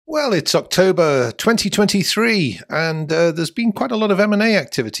Well, it's October 2023, and there's been quite a lot of M&A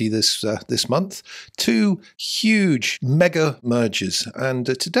activity this month. Two huge mega mergers, and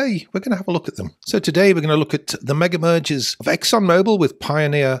today we're going to have a look at them. So today we're going to look at the mega mergers of ExxonMobil with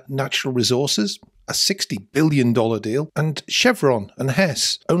Pioneer Natural Resources, a $60 billion deal, and Chevron and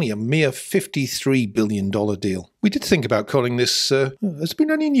Hess, only a mere $53 billion deal. We did think about calling this, has been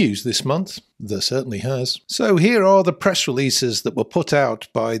any news this month? There certainly has. So here are the press releases that were put out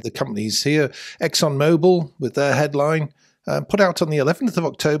by the companies here. ExxonMobil with their headline, put out on the 11th of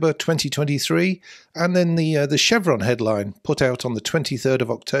October 2023, and then the Chevron headline put out on the 23rd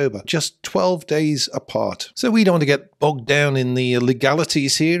of October, just 12 days apart. So we don't want to get bogged down in the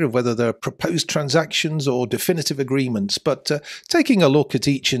legalities here of whether they're proposed transactions or definitive agreements, but taking a look at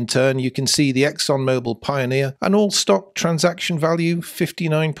each in turn, you can see the ExxonMobil-Pioneer, an all-stock transaction value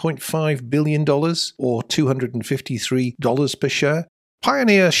 $59.5 billion or $253 per share.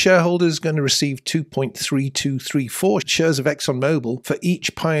 Pioneer shareholders going to receive 2.3234 shares of ExxonMobil for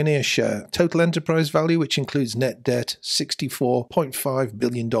each Pioneer share. Total enterprise value, which includes net debt, $64.5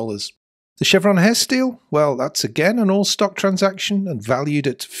 billion. The Chevron-Hess deal? Well, that's again an all-stock transaction and valued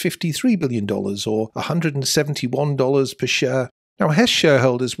at $53 billion or $171 per share. Now, Hess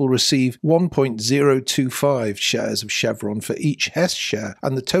shareholders will receive 1.025 shares of Chevron for each Hess share,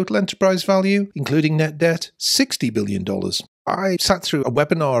 and the total enterprise value, including net debt, $60 billion. I sat through a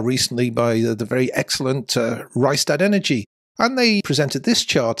webinar recently by the very excellent Rystad Energy, and they presented this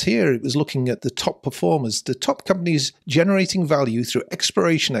chart here. It was looking at the top performers, the top companies generating value through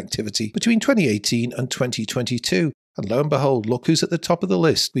exploration activity between 2018 and 2022. And lo and behold, look who's at the top of the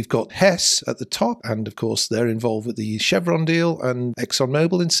list. We've got Hess at the top, and of course they're involved with the Chevron deal, and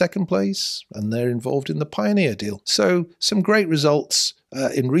ExxonMobil in second place, and they're involved in the Pioneer deal. So some great results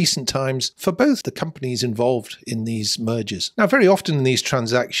in recent times for both the companies involved in these mergers. Now, very often in these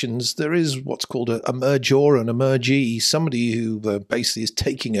transactions, there is what's called a merger and a mergee, somebody who basically is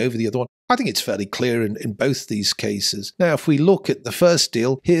taking over the other one. I think it's fairly clear in both these cases. Now, if we look at the first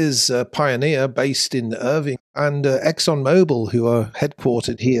deal, here's Pioneer based in Irving and ExxonMobil, who are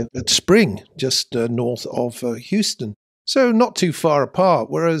headquartered here at Spring, just north of Houston. So not too far apart,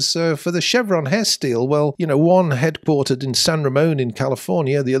 whereas for the Chevron-Hess deal, well, you know, one headquartered in San Ramon in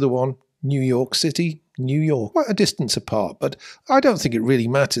California, the other one New York City, New York, quite a distance apart. But I don't think it really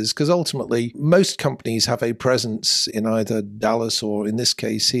matters because ultimately most companies have a presence in either Dallas or, in this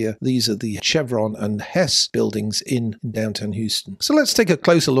case here, these are the Chevron and Hess buildings in downtown Houston. So let's take a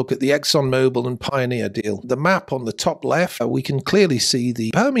closer look at the ExxonMobil and Pioneer deal. The map on the top left, we can clearly see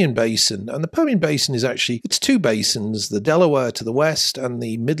the Permian Basin, and the Permian Basin is actually, it's two basins, the Delaware to the west and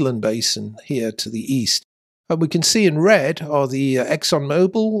the Midland Basin here to the east. And we can see in red are the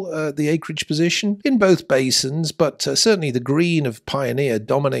ExxonMobil, the acreage position in both basins, but certainly the green of Pioneer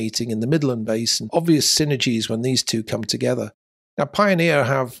dominating in the Midland Basin. Obvious synergies when these two come together. Now, Pioneer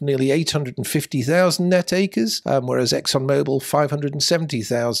have nearly 850,000 net acres, whereas ExxonMobil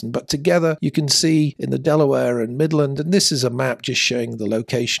 570,000. But together you can see in the Delaware and Midland, and this is a map just showing the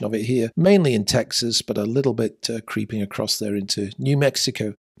location of it here, mainly in Texas, but a little bit creeping across there into New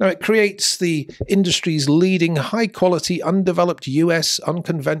Mexico. Now, it creates the industry's leading high-quality, undeveloped US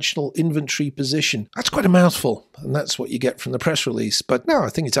unconventional inventory position. That's quite a mouthful, and that's what you get from the press release. But no, I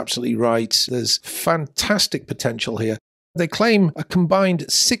think it's absolutely right. There's fantastic potential here. They claim a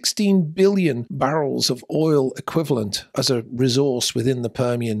combined 16 billion barrels of oil equivalent as a resource within the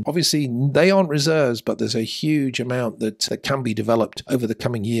Permian. Obviously, they aren't reserves, but there's a huge amount that can be developed over the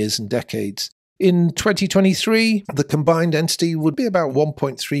coming years and decades. In 2023, the combined entity would be about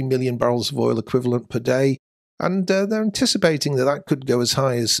 1.3 million barrels of oil equivalent per day, and they're anticipating that that could go as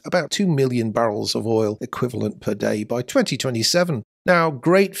high as about 2 million barrels of oil equivalent per day by 2027. Now,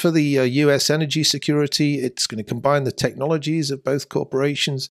 great for the US energy security. It's going to combine the technologies of both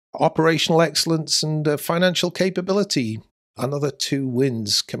corporations, operational excellence and financial capability. Another two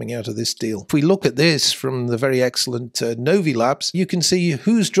wins coming out of this deal. If we look at this from the very excellent Novi Labs, you can see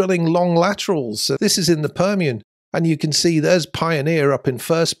who's drilling long laterals. This is in the Permian, and you can see there's Pioneer up in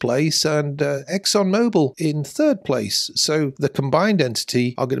first place and ExxonMobil in third place. So the combined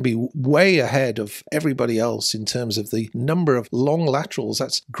entity are going to be way ahead of everybody else in terms of the number of long laterals.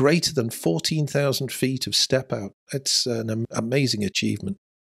 That's greater than 14,000 feet of step out. It's an amazing achievement.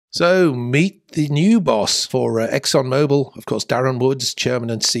 So meet the new boss for ExxonMobil, of course, Darren Woods, Chairman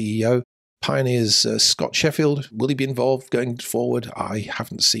and CEO. Pioneer's Scott Sheffield, will he be involved going forward? I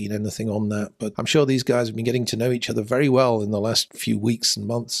haven't seen anything on that, but I'm sure these guys have been getting to know each other very well in the last few weeks and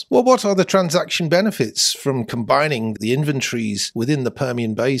months. Well, what are the transaction benefits from combining the inventories within the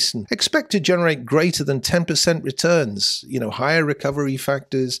Permian Basin? Expect to generate greater than 10% returns, higher recovery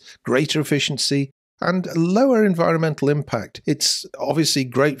factors, greater efficiency, and lower environmental impact. It's obviously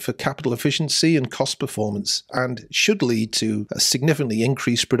great for capital efficiency and cost performance and should lead to a significantly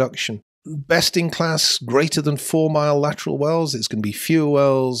increased production. Best in class, greater than 4-mile lateral wells. It's going to be fewer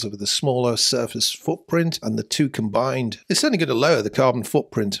wells with a smaller surface footprint, and the two combined, it's only going to lower the carbon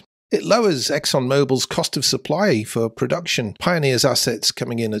footprint. It lowers ExxonMobil's cost of supply for production. Pioneer's assets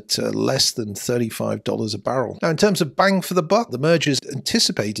coming in at less than $35 a barrel. Now, in terms of bang for the buck, the merger is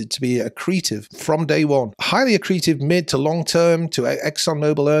anticipated to be accretive from day one. Highly accretive mid to long term to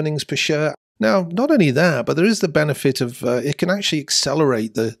ExxonMobil earnings per share. Now, not only that, but there is the benefit of it can actually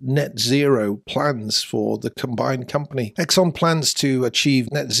accelerate the net zero plans for the combined company. Exxon plans to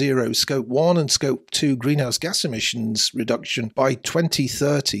achieve net zero Scope 1 and Scope 2 greenhouse gas emissions reduction by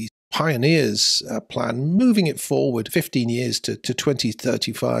 2030. Pioneer's plan, moving it forward 15 years to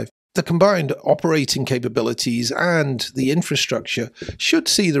 2035. The combined operating capabilities and the infrastructure should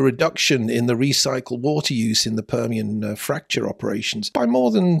see the reduction in the recycled water use in the Permian fracture operations by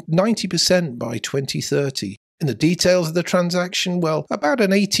more than 90% by 2030. In the details of the transaction, well, about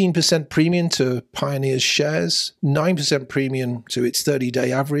an 18% premium to Pioneer's shares, 9% premium to its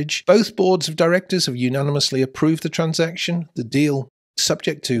 30-day average. Both boards of directors have unanimously approved the transaction. The deal,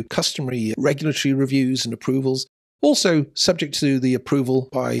 subject to customary regulatory reviews and approvals, also subject to the approval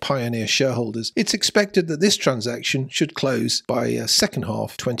by Pioneer shareholders. It's expected that this transaction should close by second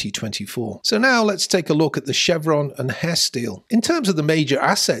half 2024. So now let's take a look at the Chevron and Hess deal. In terms of the major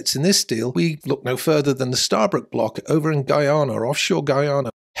assets in this deal, we look no further than the Starbrook block over in Guyana, or offshore Guyana.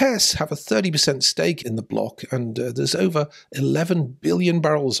 Hess have a 30% stake in the block, and there's over 11 billion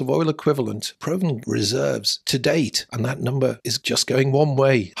barrels of oil equivalent proven reserves to date, and that number is just going one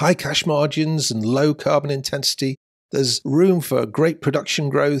way. High cash margins and low carbon intensity. There's room for great production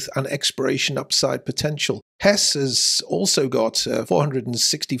growth and exploration upside potential. Hess has also got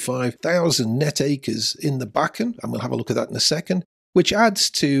 465,000 net acres in the Bakken, and we'll have a look at that in a second, which adds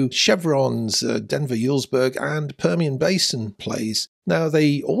to Chevron's Denver-Julesburg and Permian Basin plays. Now,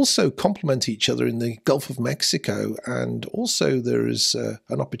 they also complement each other in the Gulf of Mexico, and also there is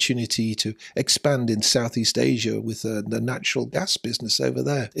an opportunity to expand in Southeast Asia with the natural gas business over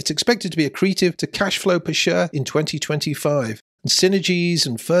there. It's expected to be accretive to cash flow per share in 2025. And synergies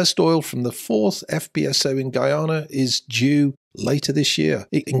and first oil from the fourth FPSO in Guyana is due later this year.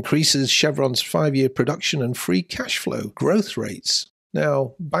 It increases Chevron's 5-year production and free cash flow growth rates.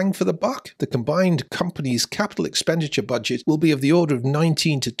 Now, bang for the buck, the combined company's capital expenditure budget will be of the order of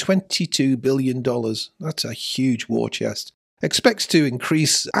 $19 to $22 billion. That's a huge war chest. Expects to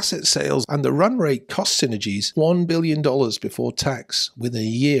increase asset sales and the run rate cost synergies $1 billion before tax within a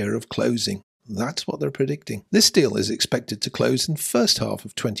year of closing. That's what they're predicting. This deal is expected to close in the first half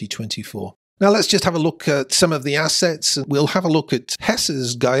of 2024. Now let's just have a look at some of the assets. We'll have a look at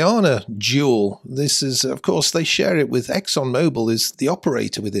Hess's Guyana jewel. This is, of course, they share it with ExxonMobil is the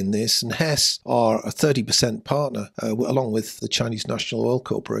operator within this, and Hess are a 30% partner, along with the Chinese National Oil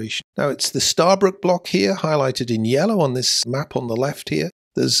Corporation. Now it's the Starbrook block here, highlighted in yellow on this map on the left here.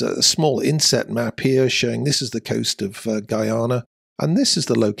 There's a small inset map here showing this is the coast of Guyana, and this is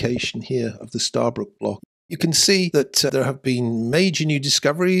the location here of the Starbrook block. You can see that there have been major new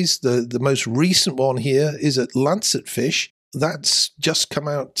discoveries. The most recent one here is at Lancet Fish. That's just come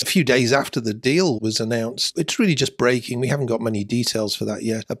out a few days after the deal was announced. It's really just breaking. We haven't got many details for that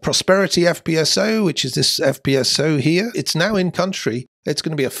yet. A Prosperity FPSO, which is this FPSO here, it's now in country. It's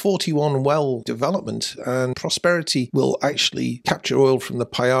going to be a 41-well development, and Prosperity will actually capture oil from the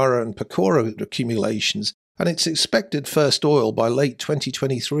Payara and Pecora accumulations, and it's expected first oil by late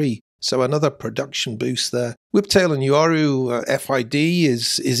 2023. So another production boost there. Whiptail and Uaru FID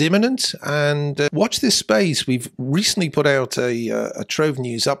is imminent, and watch this space. We've recently put out a Trove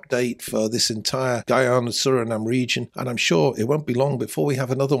News update for this entire Guyana-Suriname region, and I'm sure it won't be long before we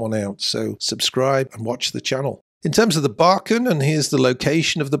have another one out. So subscribe and watch the channel. In terms of the Bakken, and here's the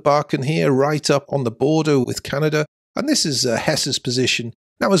location of the Bakken here, right up on the border with Canada, and this is Hess's position.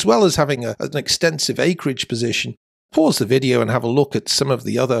 Now, as well as having an extensive acreage position, pause the video and have a look at some of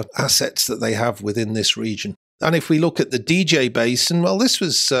the other assets that they have within this region. And if we look at the DJ Basin, well, this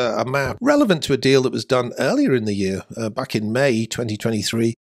was a map relevant to a deal that was done earlier in the year, back in May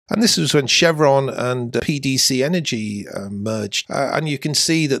 2023. And this was when Chevron and PDC Energy merged. And you can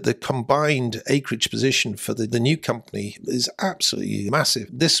see that the combined acreage position for the new company is absolutely massive.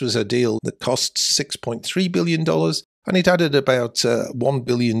 This was a deal that cost $6.3 billion. And it added about $1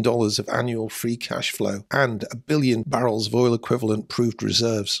 billion of annual free cash flow and 1 billion barrels of oil equivalent proved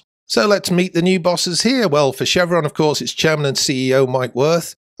reserves. So let's meet the new bosses here. Well, for Chevron, of course, it's Chairman and CEO Mike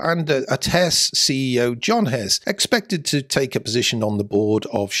Wirth, and at Hess, CEO John Hess, expected to take a position on the board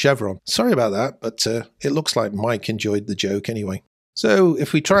of Chevron. Sorry about that, but it looks like Mike enjoyed the joke anyway. So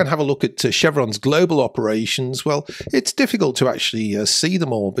if we try and have a look at Chevron's global operations, well, it's difficult to actually see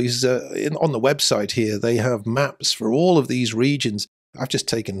them all because on the website here, they have maps for all of these regions. I've just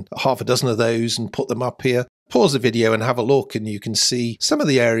taken half a dozen of those and put them up here. Pause the video and have a look, and you can see some of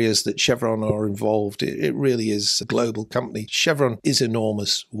the areas that Chevron are involved. It really is a global company. Chevron is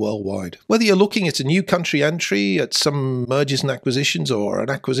enormous worldwide. Whether you're looking at a new country entry, at some mergers and acquisitions, or an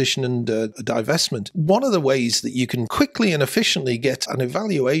acquisition and a divestment, one of the ways that you can quickly and efficiently get an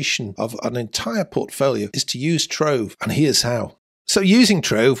evaluation of an entire portfolio is to use TROVE, and here's how. So using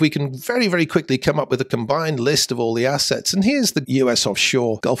TROVE, we can very, very quickly come up with a combined list of all the assets. And here's the US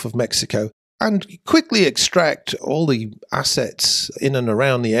offshore Gulf of Mexico. And quickly extract all the assets in and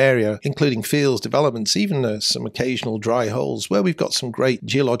around the area, including fields, developments, even some occasional dry holes where we've got some great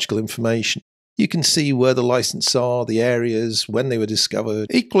geological information. You can see where the licenses are, the areas, when they were discovered.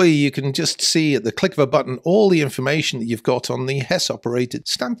 Equally, you can just see at the click of a button all the information that you've got on the Hess-operated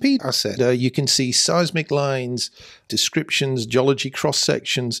Stampede asset. You can see seismic lines, descriptions, geology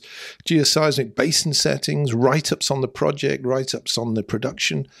cross-sections, geoseismic basin settings, write-ups on the project, write-ups on the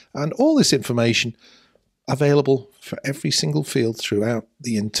production, and all this information available for every single field throughout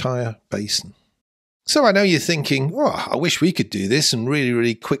the entire basin. So I know you're thinking, oh, I wish we could do this and really,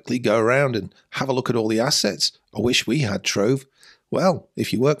 really quickly go around and have a look at all the assets. I wish we had TROVE. Well,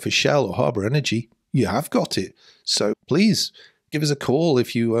 if you work for Shell or Harbour Energy, you have got it. So please give us a call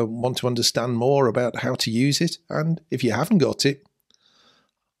if you want to understand more about how to use it. And if you haven't got it,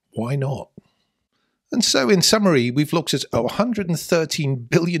 why not? And so in summary, we've looked at $113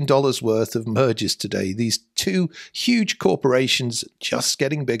 billion worth of mergers today. These two huge corporations just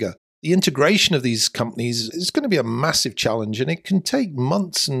getting bigger. The integration of these companies is going to be a massive challenge, and it can take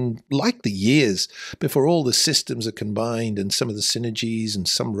months and likely years before all the systems are combined and some of the synergies and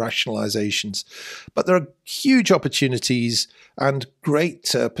some rationalizations. But there are huge opportunities and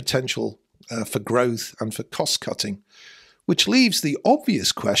great potential for growth and for cost cutting, which leaves the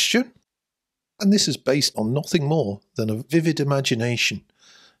obvious question, and this is based on nothing more than a vivid imagination.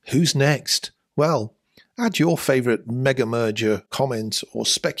 Who's next? Well, add your favorite mega merger comment or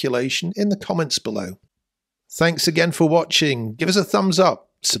speculation in the comments below. Thanks again for watching. Give us a thumbs up,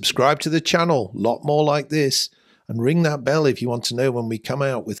 subscribe to the channel, a lot more like this, and ring that bell if you want to know when we come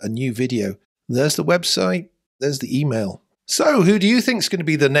out with a new video. There's the website, there's the email. So who do you think is going to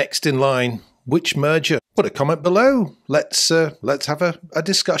be the next in line? Which merger? Put a comment below. Let's have a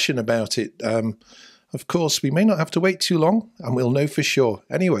discussion about it. Of course, we may not have to wait too long, and we'll know for sure.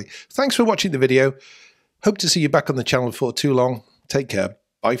 Anyway, thanks for watching the video. Hope to see you back on the channel before too long. Take care.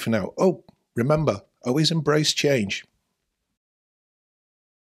 Bye for now. Oh, remember, always embrace change.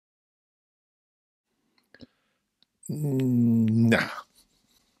 Nah.